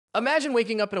Imagine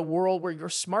waking up in a world where your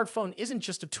smartphone isn't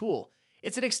just a tool,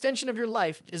 it's an extension of your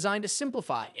life designed to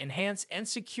simplify, enhance, and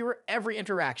secure every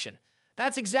interaction.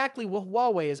 That's exactly what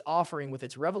Huawei is offering with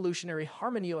its revolutionary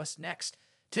HarmonyOS Next.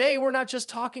 Today, we're not just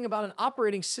talking about an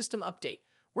operating system update,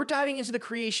 we're diving into the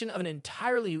creation of an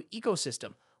entirely new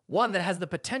ecosystem, one that has the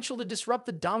potential to disrupt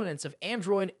the dominance of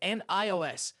Android and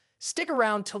iOS. Stick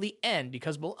around till the end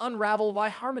because we'll unravel why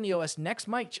HarmonyOS Next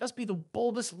might just be the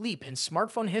boldest leap in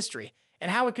smartphone history and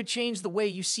how it could change the way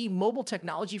you see mobile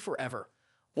technology forever.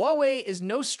 Huawei is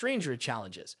no stranger to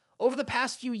challenges. Over the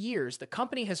past few years, the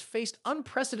company has faced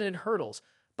unprecedented hurdles,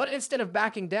 but instead of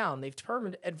backing down, they've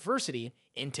turned adversity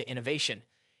into innovation.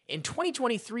 In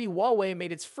 2023, Huawei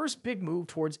made its first big move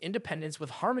towards independence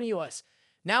with HarmonyOS.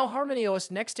 Now,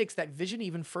 HarmonyOS Next takes that vision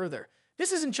even further.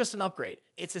 This isn't just an upgrade,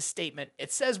 it's a statement.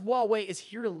 It says Huawei is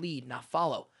here to lead, not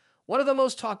follow. One of the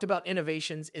most talked about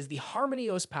innovations is the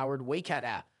HarmonyOS-powered WeChat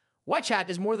app. WeChat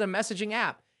is more than a messaging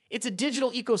app. It's a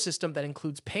digital ecosystem that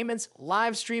includes payments,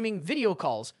 live streaming, video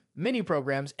calls, mini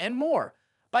programs, and more.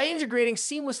 By integrating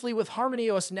seamlessly with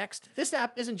HarmonyOS Next, this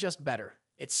app isn't just better,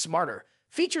 it's smarter.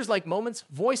 Features like moments,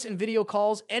 voice and video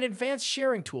calls, and advanced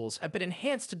sharing tools have been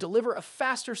enhanced to deliver a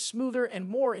faster, smoother, and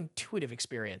more intuitive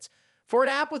experience. For an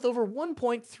app with over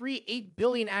 1.38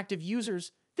 billion active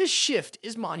users, this shift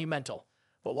is monumental.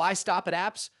 But why stop at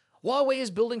apps? Huawei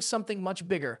is building something much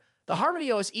bigger. The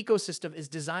HarmonyOS ecosystem is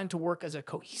designed to work as a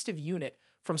cohesive unit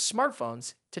from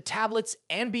smartphones to tablets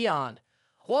and beyond.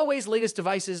 Huawei's latest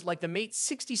devices like the Mate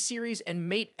 60 series and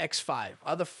Mate X5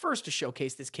 are the first to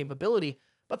showcase this capability,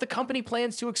 but the company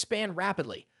plans to expand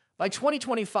rapidly. By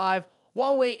 2025,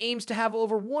 Huawei aims to have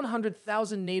over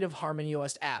 100,000 native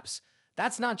HarmonyOS apps.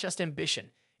 That's not just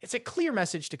ambition, it's a clear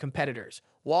message to competitors.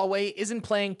 Huawei isn't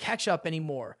playing catch-up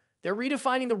anymore. They're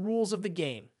redefining the rules of the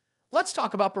game. Let's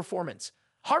talk about performance.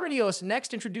 HarmonyOS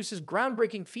Next introduces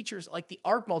groundbreaking features like the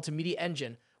Arc Multimedia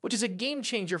Engine, which is a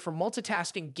game-changer for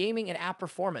multitasking, gaming, and app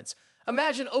performance.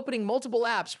 Imagine opening multiple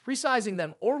apps, resizing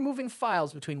them, or moving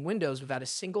files between windows without a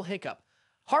single hiccup.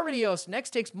 HarmonyOS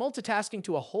Next takes multitasking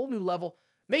to a whole new level,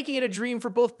 making it a dream for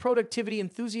both productivity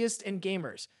enthusiasts and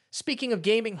gamers. Speaking of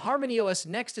gaming, HarmonyOS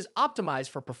Next is optimized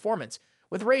for performance.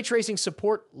 With ray tracing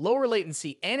support, lower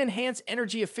latency, and enhanced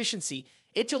energy efficiency,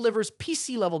 it delivers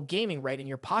PC-level gaming right in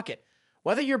your pocket.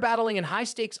 Whether you're battling in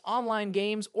high-stakes online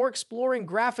games or exploring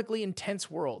graphically intense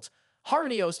worlds,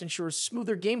 HarmonyOS ensures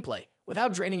smoother gameplay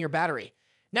without draining your battery.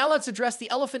 Now let's address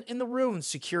the elephant in the room,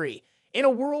 security. In a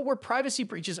world where privacy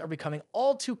breaches are becoming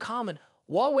all too common,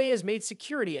 Huawei has made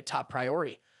security a top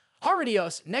priority.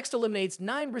 HarmonyOS Next eliminates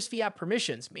 9 risky app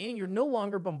permissions, meaning you're no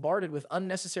longer bombarded with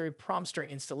unnecessary prompts during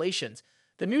installations.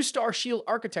 The new Star Shield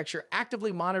architecture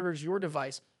actively monitors your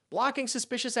device, blocking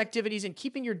suspicious activities and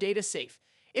keeping your data safe.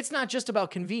 It's not just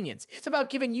about convenience, it's about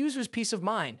giving users peace of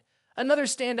mind. Another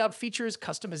standout feature is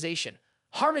customization.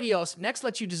 HarmonyOS Next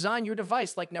lets you design your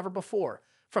device like never before.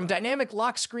 From dynamic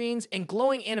lock screens and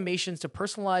glowing animations to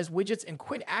personalized widgets and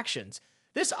quick actions,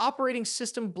 this operating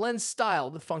system blends style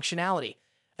with functionality.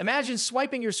 Imagine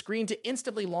swiping your screen to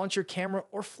instantly launch your camera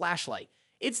or flashlight.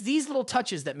 It's these little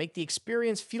touches that make the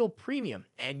experience feel premium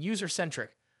and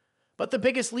user-centric. But the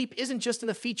biggest leap isn't just in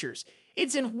the features,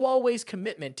 it's in Huawei's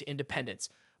commitment to independence.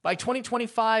 By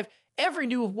 2025, every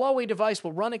new Huawei device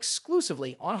will run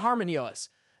exclusively on HarmonyOS.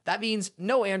 That means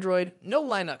no Android, no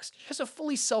Linux, just a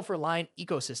fully self-reliant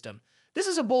ecosystem. This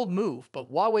is a bold move,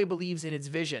 but Huawei believes in its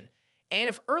vision. And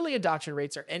if early adoption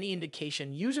rates are any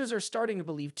indication, users are starting to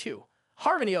believe too.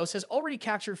 HarmonyOS has already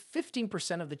captured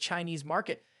 15% of the Chinese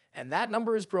market, and that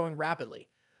number is growing rapidly.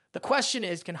 The question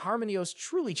is, can HarmonyOS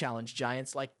truly challenge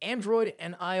giants like Android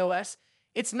and iOS?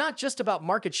 It's not just about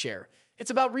market share, it's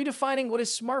about redefining what a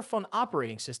smartphone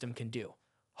operating system can do.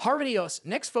 HarmonyOS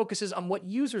Next focuses on what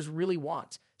users really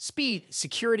want: speed,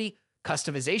 security,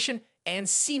 customization, and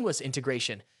seamless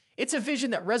integration. It's a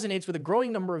vision that resonates with a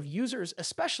growing number of users,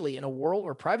 especially in a world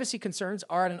where privacy concerns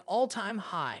are at an all-time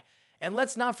high. And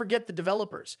let's not forget the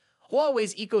developers.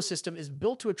 Huawei's ecosystem is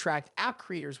built to attract app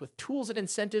creators with tools and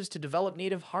incentives to develop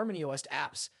native HarmonyOS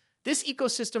apps. This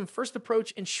ecosystem-first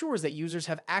approach ensures that users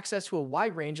have access to a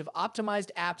wide range of optimized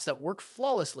apps that work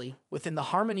flawlessly within the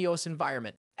HarmonyOS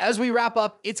environment. As we wrap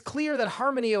up, it's clear that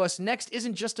HarmonyOS Next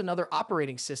isn't just another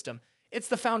operating system, it's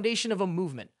the foundation of a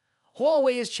movement.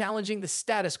 Huawei is challenging the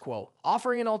status quo,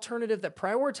 offering an alternative that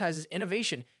prioritizes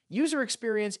innovation, user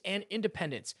experience, and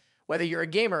independence. Whether you're a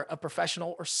gamer, a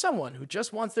professional, or someone who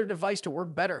just wants their device to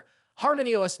work better,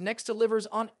 HarmonyOS Next delivers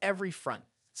on every front.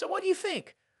 So what do you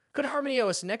think? Could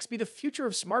HarmonyOS Next be the future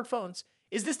of smartphones?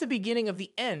 Is this the beginning of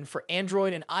the end for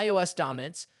Android and iOS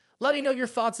dominance? Let me know your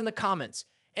thoughts in the comments.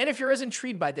 And if you're as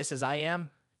intrigued by this as I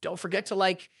am, Don't forget to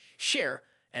like, share,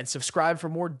 and subscribe for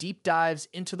more deep dives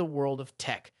into the world of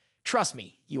tech. Trust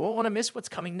me, you won't want to miss what's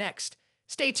coming next.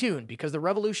 Stay tuned because the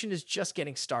revolution is just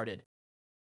getting started.